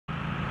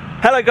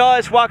Hello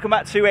guys, welcome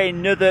back to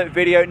another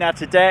video. Now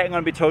today I'm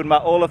going to be talking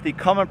about all of the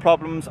common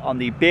problems on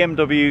the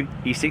BMW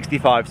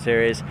E65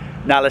 series.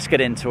 Now let's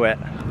get into it.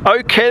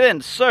 Okay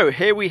then, so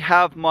here we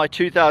have my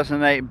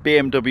 2008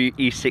 BMW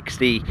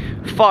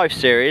E65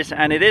 series,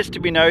 and it is to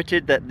be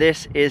noted that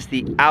this is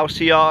the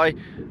LCI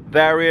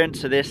variant,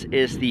 so this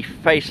is the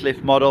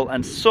facelift model,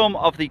 and some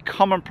of the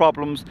common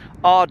problems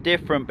are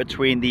different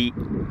between the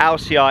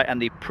LCI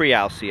and the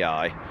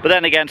pre-LCI. But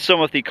then again,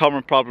 some of the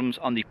common problems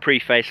on the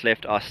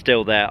pre-facelift are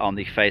still there on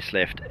the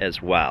facelift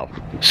as well.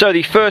 So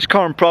the first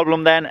common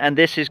problem then, and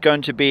this is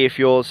going to be if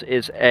yours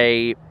is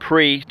a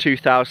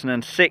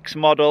pre-2006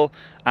 model,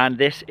 and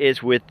this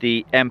is with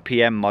the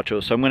MPM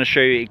module. So I'm going to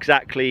show you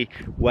exactly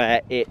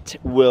where it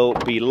will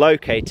be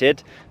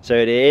located. So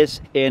it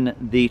is in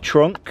the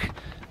trunk.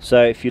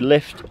 So if you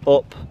lift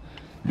up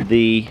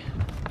the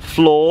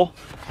floor,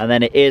 and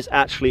then it is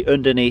actually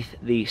underneath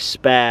the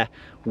spare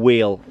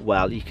wheel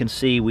well. You can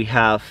see we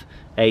have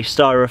a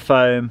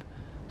styrofoam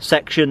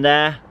section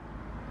there.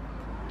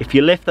 If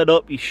you lift that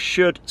up, you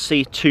should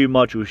see two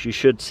modules. You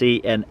should see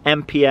an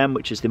MPM,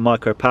 which is the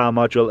micro power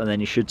module, and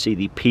then you should see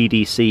the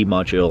PDC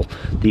module,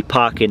 the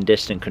parking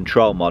distance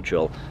control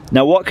module.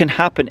 Now what can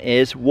happen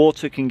is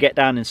water can get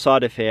down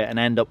inside of here and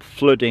end up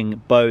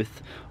flooding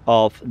both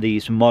of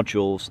these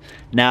modules.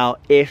 Now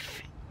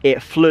if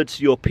it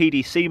floods your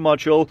PDC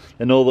module,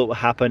 then all that will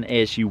happen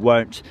is you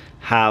won't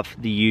have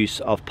the use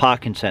of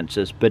parking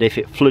sensors. But if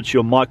it floods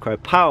your micro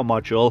power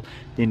module,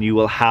 then you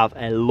will have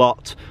a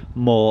lot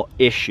more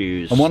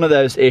issues. And one of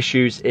those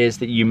issues is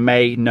that you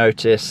may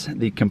notice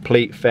the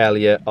complete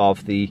failure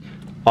of the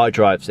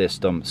iDrive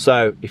system.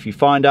 So if you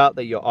find out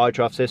that your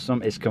iDrive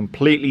system is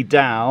completely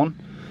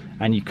down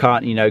and you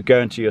can't,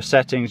 go into your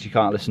settings, you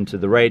can't listen to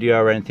the radio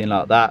or anything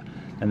like that,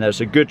 and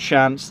there's a good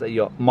chance that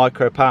your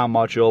micro power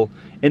module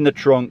in the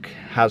trunk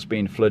has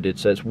been flooded.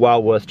 So it's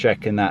well worth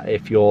checking that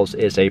if yours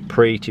is a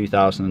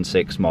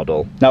pre-2006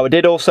 model. Now I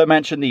did also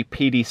mention the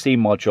PDC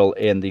module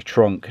in the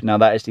trunk. Now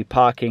that is the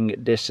parking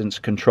distance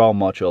control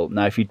module.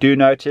 Now if you do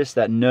notice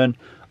that none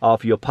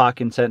of your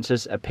parking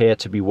sensors appear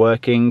to be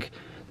working,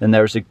 then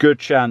there is a good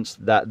chance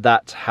that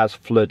that has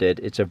flooded.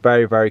 It's a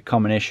very, very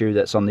common issue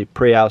that's on the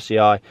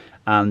pre-LCI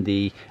and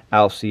the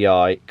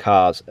LCI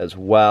cars as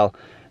well.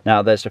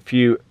 Now there's a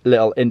few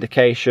little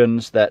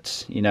indications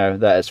that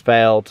that has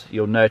failed.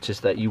 You'll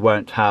notice that you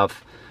won't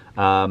have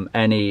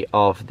any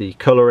of the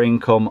colouring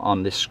come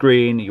on the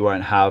screen. You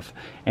won't have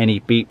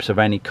any beeps of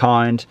any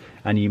kind,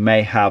 and you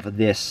may have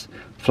this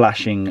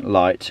flashing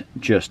light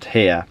just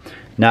here.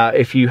 Now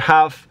if you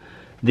have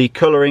the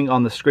colouring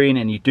on the screen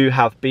and you do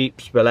have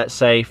beeps, but let's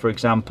say for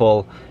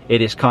example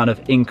it is kind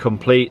of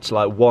incomplete,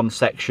 like one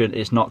section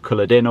is not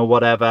coloured in or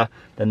whatever,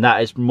 then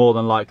that is more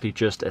than likely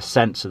just a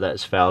sensor that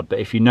has failed. But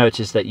if you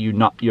notice that you're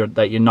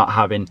not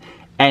having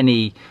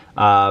any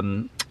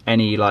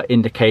like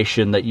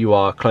indication that you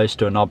are close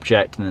to an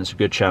object, then there's a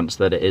good chance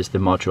that it is the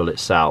module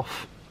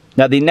itself.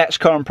 Now the next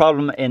common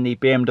problem in the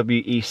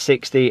BMW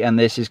E60, and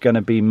this is going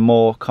to be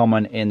more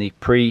common in the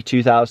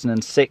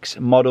pre-2006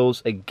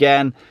 models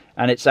again,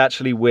 and it's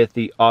actually with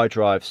the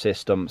iDrive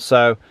system.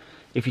 So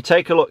if you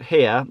take a look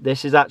here,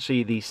 this is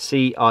actually the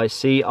CIC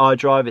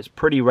iDrive. It's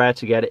pretty rare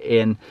to get it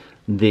in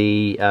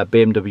the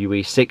BMW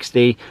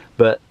E60,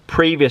 but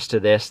previous to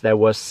this there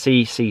was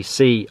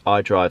CCC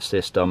iDrive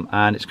system,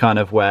 and it's kind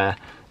of where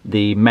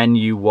the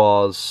menu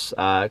was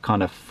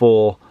kind of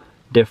 4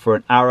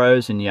 different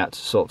arrows and you had to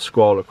sort of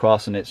scroll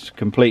across, and it's a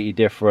completely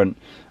different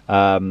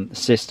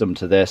system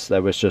to this.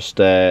 There was just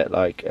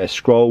like a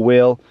scroll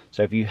wheel.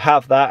 So if you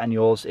have that and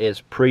yours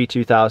is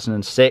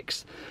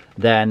pre-2006,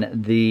 then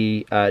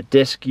the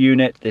disc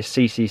unit, the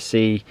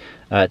CCC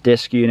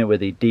disc unit with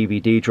the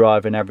DVD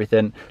drive and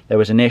everything, there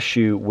was an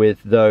issue with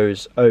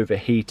those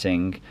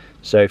overheating.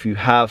 So if you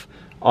have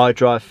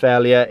iDrive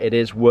failure, it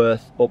is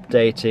worth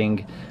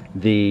updating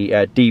the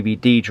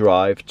DVD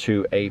drive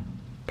to a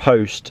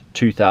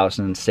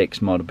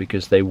post-2006 model,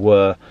 because they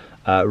were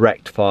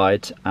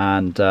rectified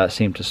and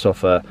seem to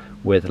suffer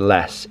with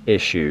less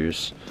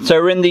issues. So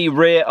we're in the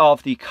rear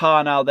of the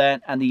car now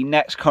then, and the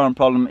next current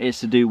problem is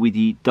to do with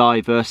the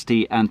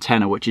diversity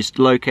antenna, which is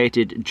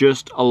located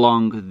just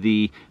along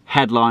the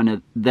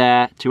headliner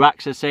there. To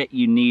access it,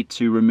 you need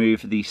to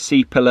remove the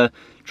C-pillar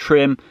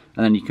trim,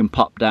 and then you can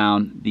pop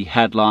down the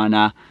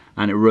headliner,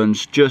 and it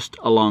runs just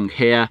along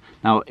here.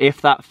 Now if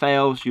that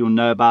fails, you'll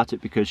know about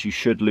it because you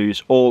should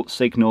lose all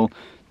signal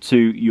to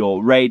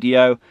your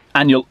radio.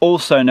 And you'll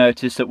also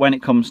notice that when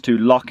it comes to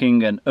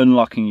locking and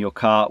unlocking your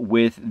car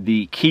with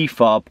the key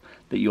fob,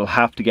 that you'll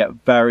have to get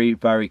very,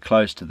 very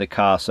close to the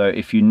car. So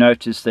if you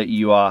notice that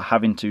you are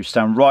having to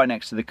stand right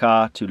next to the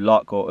car to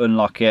lock or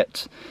unlock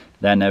it,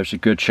 then there's a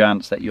good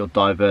chance that your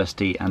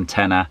diversity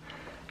antenna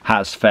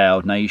has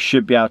failed. Now you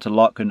should be able to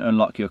lock and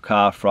unlock your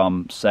car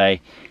from,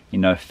 say, you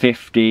know,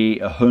 50,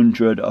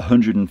 100,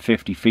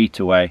 150 feet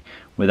away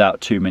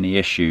without too many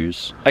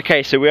issues.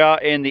 Okay, so we are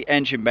in the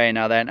engine bay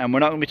now then, and we're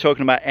not going to be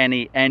talking about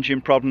any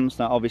engine problems.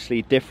 Now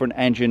obviously different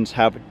engines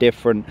have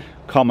different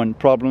common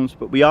problems,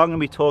 but we are going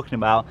to be talking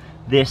about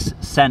this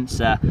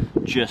sensor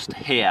just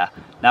here.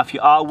 Now if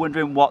you are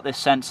wondering what this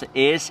sensor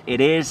is,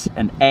 it is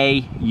an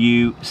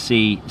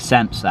AUC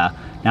sensor.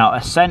 Now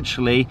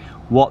essentially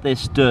what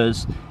this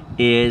does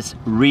is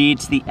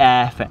reads the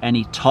air for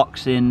any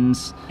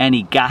toxins,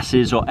 any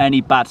gases or any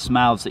bad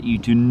smells that you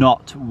do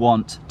not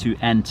want to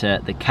enter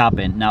the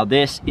cabin. Now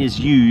this is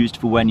used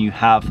for when you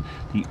have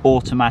the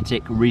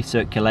automatic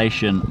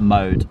recirculation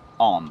mode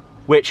on,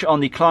 which on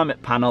the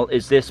climate panel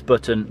is this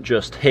button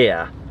just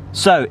here.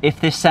 So if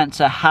this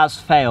sensor has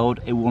failed,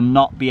 it will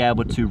not be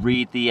able to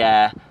read the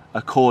air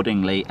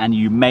accordingly, and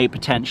you may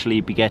potentially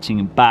be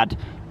getting bad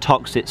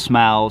toxic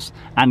smells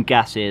and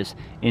gases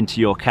into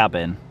your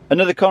cabin.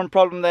 Another common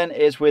problem then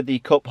is with the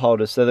cup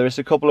holders. So there is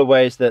a couple of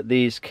ways that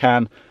these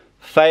can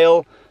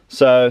fail.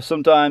 So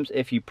sometimes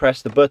if you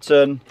press the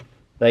button,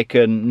 they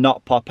can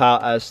not pop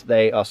out as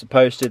they are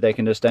supposed to. They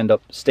can just end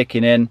up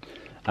sticking in,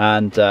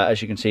 and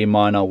as you can see,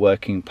 mine are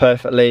working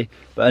perfectly.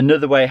 But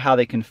another way how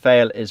they can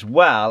fail as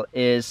well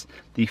is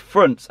the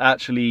fronts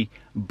actually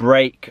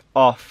break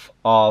off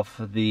of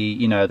the,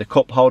 you know, the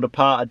cup holder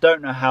part. I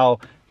don't know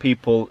how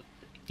people,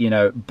 you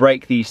know,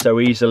 break these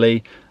so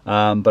easily,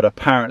 but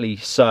apparently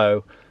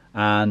so.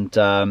 And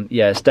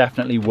yeah, it's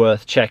definitely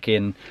worth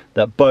checking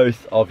that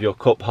both of your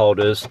cup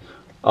holders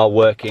are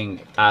working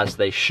as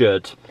they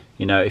should,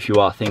 you know, if you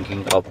are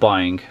thinking of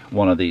buying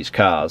one of these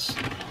cars.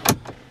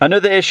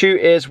 Another issue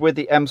is with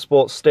the M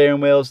Sport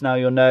steering wheels. Now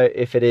you'll know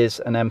if it is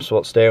an M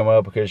Sport steering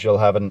wheel because you'll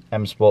have an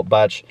M Sport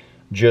badge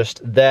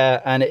just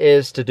there, and it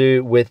is to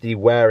do with the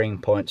wearing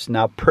points.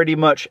 Now pretty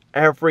much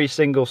every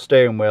single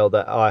steering wheel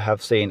that I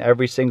have seen,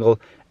 every single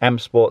M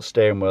Sport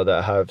steering wheel that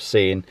I have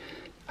seen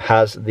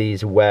has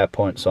these wear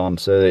points on,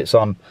 so it's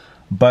on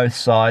both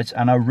sides,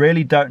 and I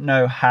really don't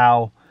know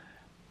how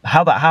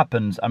that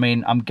happens. I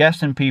mean, I'm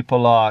guessing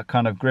people are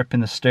kind of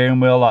gripping the steering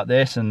wheel like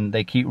this and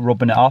they keep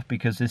rubbing it off,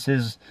 because this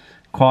is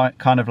quite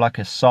kind of like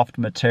a soft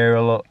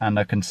material, and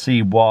I can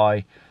see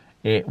why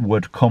it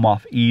would come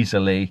off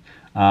easily.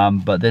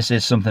 But this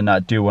is something that I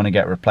do want to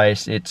get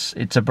replaced.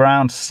 It's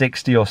around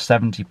 60 or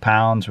 70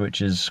 pounds, which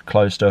is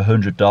close to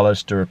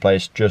 $100 to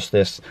replace just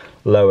this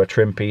lower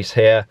trim piece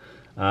here.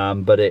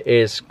 But it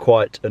is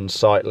quite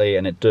unsightly,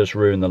 and it does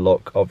ruin the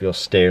look of your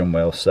steering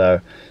wheel. So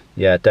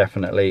yeah,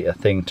 definitely a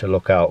thing to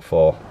look out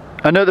for.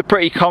 Another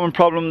pretty common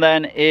problem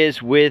then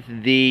is with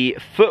the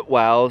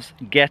footwells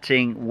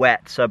getting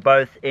wet. So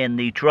both in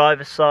the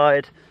driver's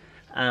side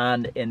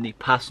and in the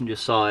passenger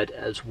side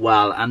as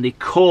well. And the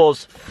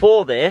cause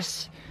for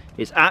this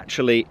is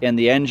actually in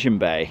the engine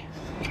bay.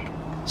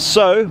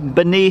 So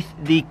beneath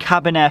the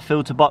cabin air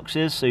filter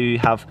boxes, so you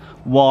have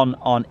one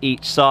on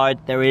each side,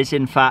 there is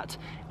in fact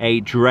a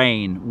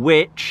drain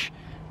which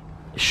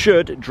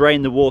should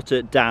drain the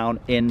water down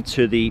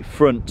into the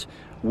front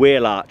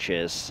wheel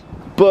arches.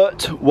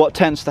 But what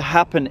tends to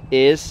happen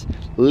is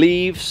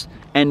leaves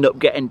end up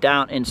getting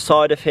down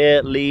inside of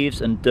here,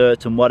 leaves and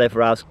dirt and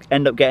whatever else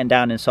end up getting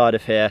down inside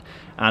of here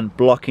and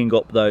blocking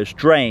up those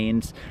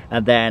drains,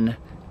 and then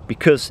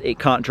because it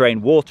can't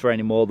drain water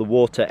anymore, the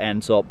water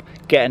ends up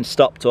getting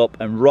stopped up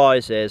and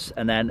rises,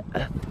 and then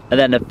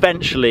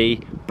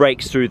eventually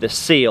breaks through the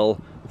seal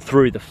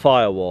through the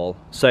firewall.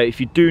 So if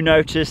you do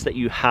notice that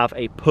you have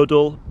a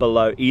puddle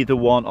below either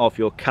one of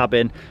your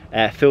cabin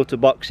air filter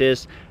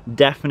boxes,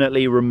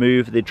 definitely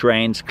remove the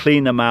drains,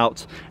 clean them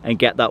out and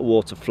get that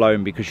water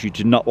flowing, because you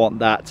do not want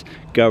that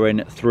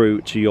going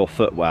through to your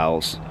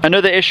footwells.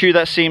 Another issue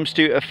that seems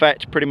to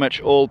affect pretty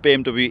much all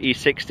BMW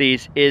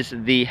E60s is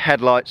the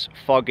headlights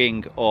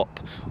fogging up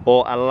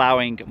or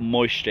allowing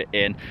moisture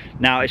in.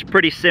 Now it's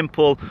pretty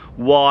simple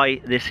why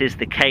this is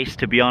the case,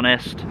 to be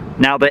honest.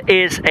 Now there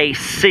is a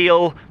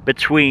seal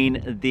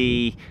between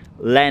the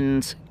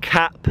lens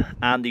cap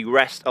and the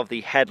rest of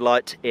the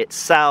headlight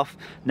itself.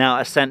 Now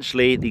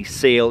essentially the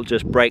seal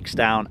just breaks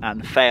down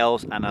and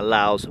fails and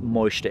allows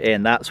moisture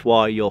in. That's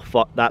why your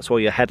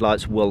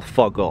headlights will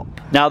fog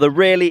up. Now there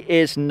really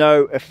is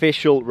no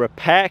official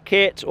repair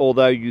kit,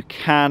 although you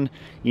can,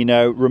 you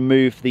know,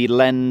 remove the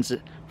lens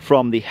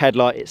from the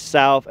headlight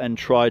itself and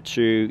try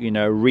to, you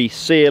know,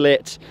 reseal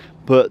it.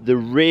 But the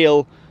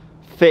real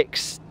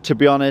fix, to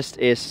be honest,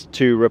 is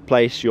to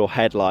replace your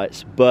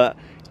headlights. But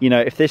you know,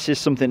 if this is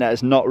something that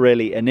is not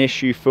really an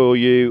issue for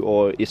you,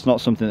 or it's not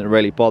something that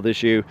really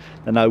bothers you,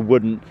 then I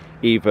wouldn't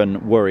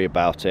even worry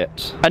about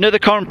it. Another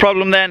common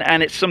problem then,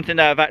 and it's something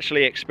that I've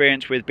actually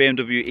experienced with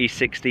BMW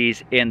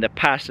E60s in the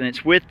past, and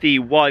it's with the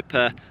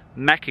wiper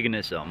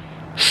mechanism.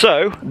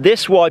 So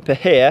this wiper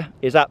here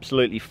is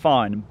absolutely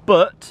fine,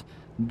 but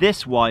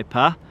this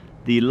wiper,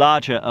 the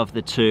larger of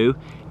the two,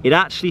 it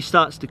actually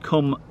starts to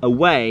come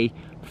away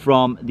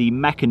from the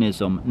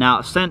mechanism. Now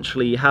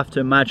essentially you have to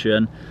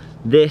imagine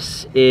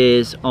this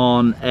is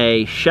on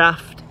a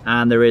shaft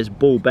and there is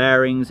ball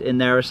bearings in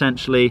there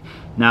essentially.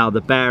 Now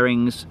the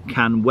bearings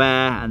can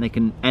wear and they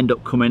can end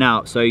up coming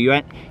out, so you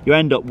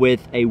end up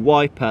with a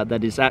wiper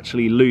that is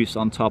actually loose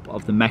on top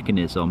of the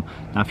mechanism.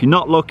 Now if you're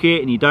not lucky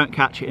and you don't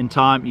catch it in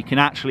time, you can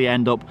actually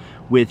end up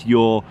with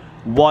your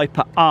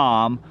wiper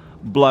arm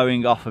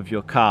blowing off of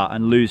your car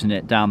and losing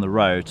it down the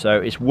road. So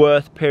it's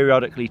worth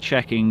periodically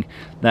checking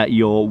that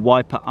your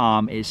wiper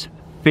arm is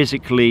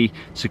physically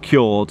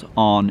secured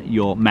on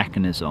your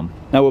mechanism.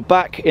 Now we're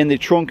back in the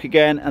trunk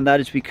again, and that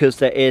is because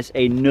there is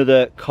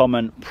another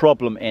common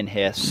problem in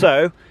here.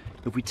 So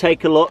if we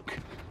take a look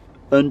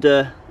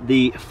under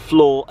the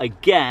floor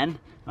again,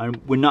 and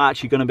we're not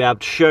actually going to be able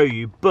to show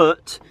you,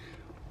 but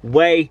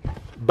way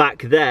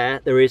back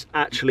there is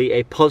actually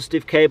a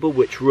positive cable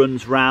which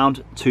runs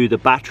round to the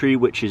battery,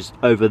 which is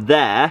over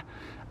there,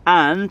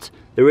 and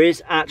there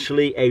is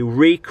actually a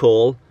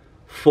recall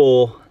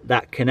for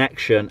that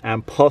connection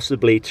and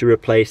possibly to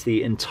replace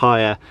the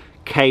entire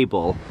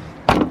cable.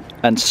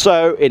 And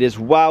so it is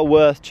well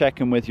worth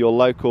checking with your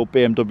local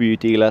BMW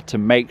dealer to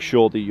make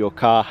sure that your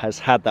car has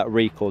had that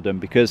recall done,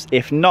 because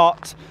if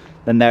not,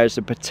 then there is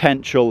a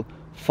potential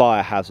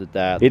fire hazard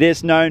there. It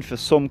is known for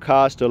some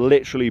cars to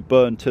literally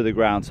burn to the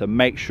ground, so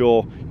make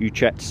sure you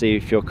check to see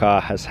if your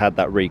car has had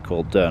that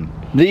recall done.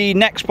 The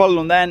next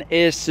problem then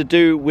is to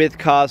do with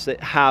cars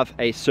that have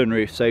a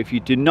sunroof. So if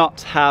you do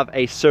not have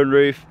a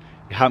sunroof,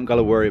 you haven't got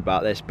to worry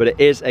about this, but it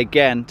is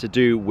again to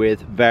do with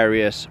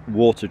various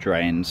water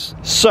drains.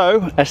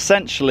 So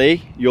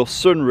essentially your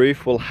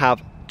sunroof will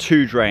have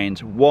two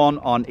drains, one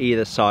on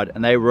either side,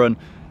 and they run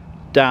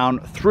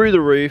down through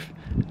the roof,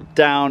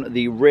 down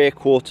the rear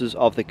quarters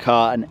of the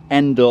car, and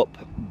end up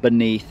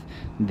beneath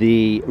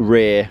the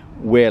rear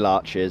wheel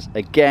arches.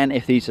 Again,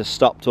 if these are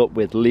stopped up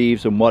with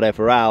leaves and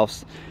whatever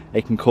else,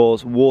 they can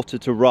cause water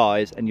to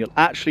rise, and you'll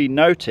actually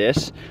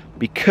notice,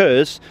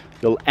 because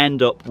you'll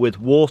end up with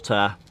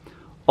water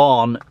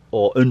on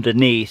or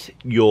underneath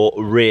your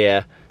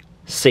rear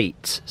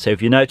seats. So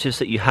if you notice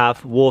that you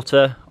have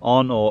water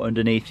on or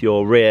underneath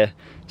your rear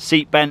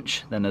seat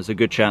bench, then there's a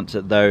good chance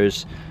that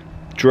those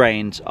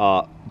drains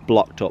are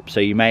blocked up.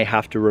 So you may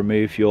have to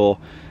remove your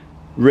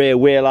rear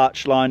wheel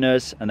arch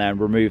liners and then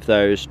remove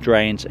those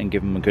drains and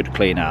give them a good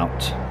clean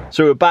out.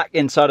 So we're back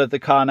inside of the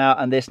car now,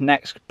 and this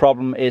next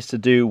problem is to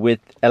do with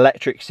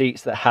electric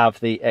seats that have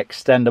the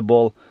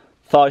extendable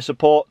thigh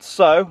support.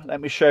 So let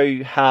me show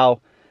you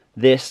how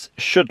this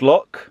should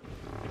look.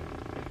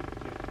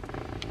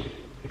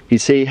 You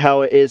see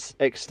how it is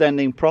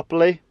extending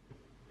properly,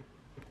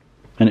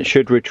 and it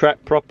should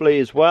retract properly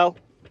as well.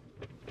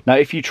 Now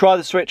if you try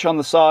the switch on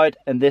the side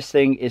and this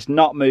thing is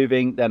not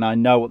moving, then I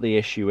know what the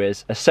issue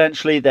is.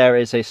 Essentially there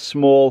is a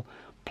small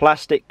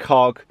plastic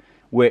cog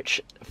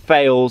which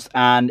fails,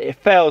 and it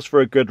fails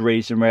for a good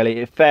reason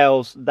really.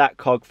 That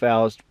cog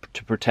fails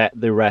to protect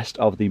the rest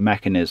of the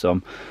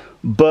mechanism,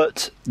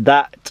 but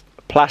that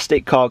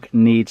plastic cog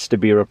needs to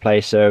be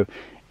replaced so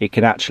it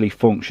can actually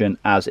function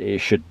as it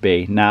should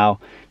be. Now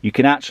you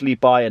can actually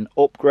buy an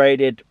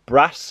upgraded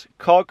brass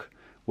cog,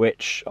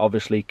 which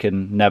obviously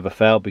can never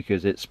fail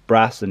because it's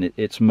brass and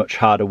it's much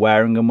harder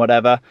wearing and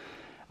whatever,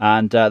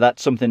 and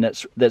that's something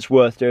that's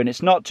worth doing.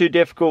 It's not too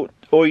difficult.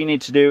 All you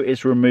need to do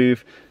is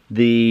remove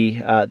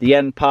the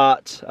end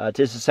part,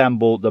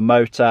 disassemble the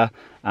motor,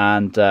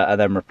 and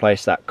then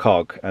replace that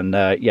cog, and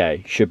yeah,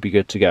 you should be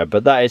good to go.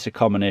 But that is a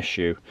common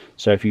issue,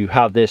 so if you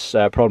have this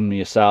problem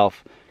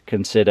yourself,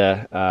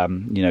 consider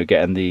you know,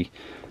 getting the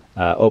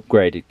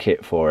upgraded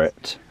kit for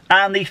it.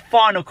 And the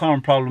final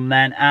common problem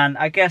then, and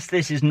I guess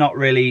this is not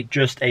really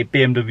just a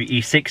BMW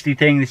E60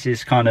 thing, this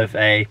is kind of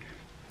a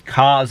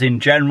cars in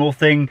general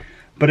thing,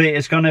 but it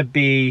is going to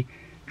be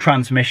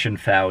transmission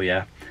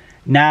failure.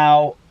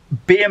 Now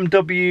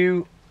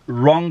BMW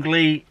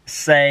wrongly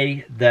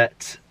say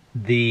that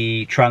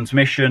the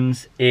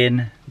transmissions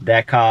in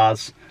their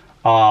cars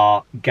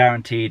are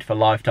guaranteed for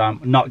lifetime.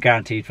 Not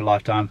guaranteed for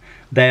lifetime,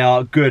 they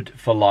are good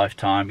for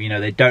lifetime. You know,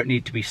 they don't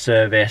need to be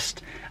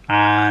serviced,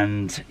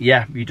 and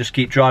yeah, you just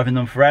keep driving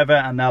them forever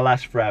and they'll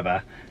last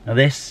forever. Now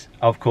this,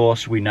 of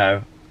course, we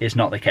know is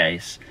not the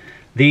case.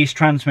 These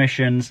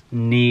transmissions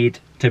need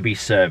to be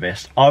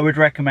serviced. I would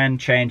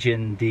recommend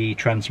changing the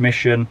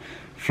transmission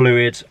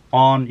fluids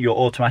on your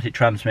automatic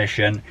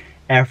transmission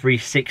every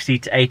 60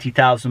 to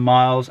 80,000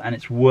 miles, and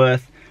it's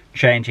worth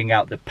changing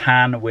out the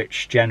pan,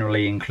 which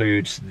generally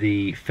includes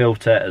the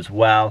filter as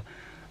well,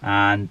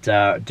 and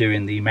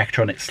doing the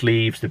mechatronic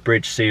sleeves, the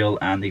bridge seal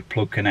and the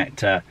plug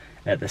connector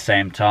at the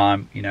same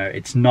time. You know,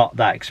 it's not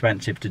that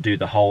expensive to do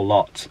the whole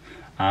lot,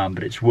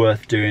 but it's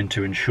worth doing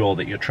to ensure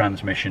that your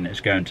transmission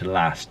is going to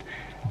last.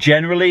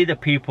 Generally, the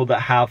people that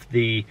have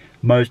the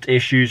most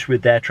issues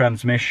with their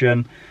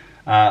transmission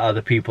are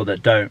the people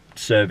that don't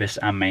service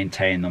and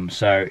maintain them.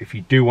 So if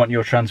you do want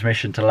your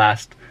transmission to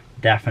last,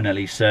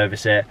 definitely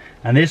service it.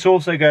 And this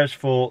also goes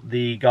for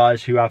the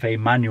guys who have a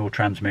manual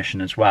transmission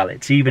as well.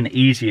 It's even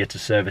easier to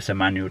service a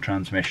manual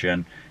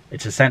transmission.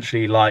 It's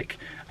essentially like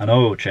an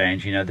oil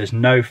change. You know, there's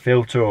no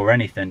filter or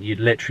anything. You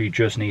literally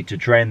just need to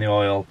drain the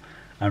oil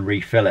and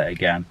refill it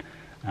again.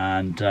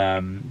 And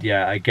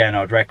yeah, again,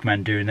 I'd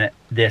recommend doing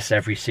this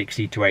every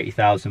 60 to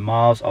 80,000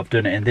 miles. I've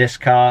done it in this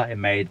car. It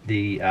made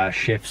the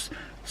shifts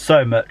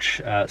so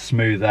much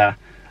smoother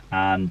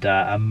and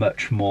a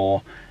much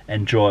more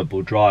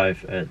enjoyable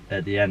drive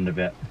at the end of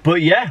it.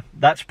 But yeah,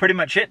 that's pretty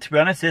much it, to be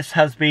honest. This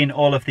has been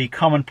all of the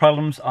common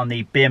problems on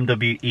the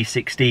BMW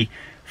E60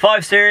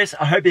 5 Series.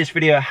 I hope this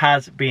video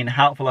has been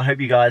helpful. I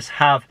hope you guys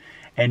have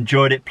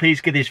enjoyed it.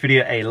 Please give this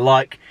video a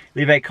like,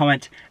 leave a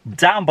comment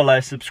down below,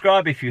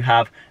 subscribe if you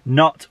have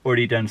not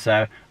already done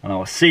so, and I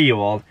will see you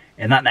all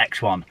in that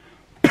next one.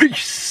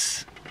 Peace!